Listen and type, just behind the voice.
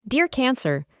Dear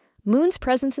Cancer, Moon's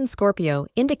presence in Scorpio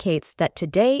indicates that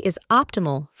today is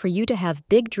optimal for you to have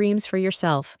big dreams for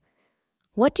yourself.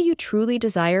 What do you truly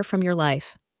desire from your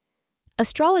life?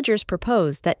 Astrologers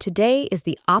propose that today is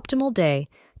the optimal day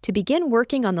to begin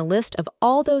working on the list of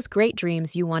all those great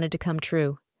dreams you wanted to come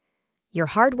true. Your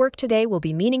hard work today will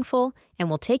be meaningful and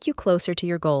will take you closer to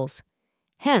your goals.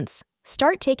 Hence,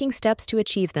 start taking steps to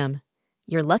achieve them.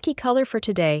 Your lucky color for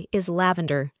today is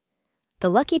lavender. The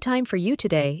lucky time for you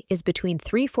today is between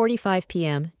 3:45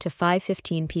 p.m. to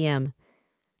 5:15 p.m.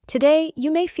 Today,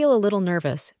 you may feel a little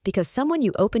nervous because someone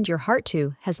you opened your heart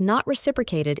to has not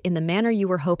reciprocated in the manner you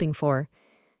were hoping for.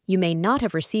 You may not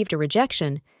have received a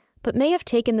rejection, but may have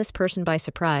taken this person by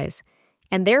surprise,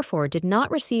 and therefore did not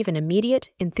receive an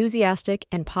immediate, enthusiastic,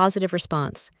 and positive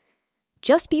response.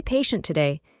 Just be patient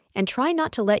today and try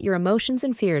not to let your emotions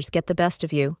and fears get the best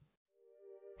of you.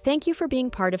 Thank you for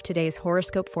being part of today's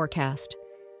horoscope forecast.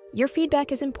 Your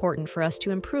feedback is important for us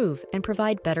to improve and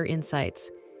provide better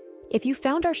insights. If you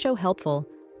found our show helpful,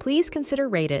 please consider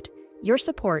rate it. Your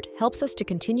support helps us to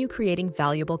continue creating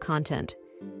valuable content.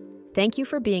 Thank you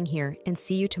for being here and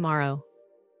see you tomorrow.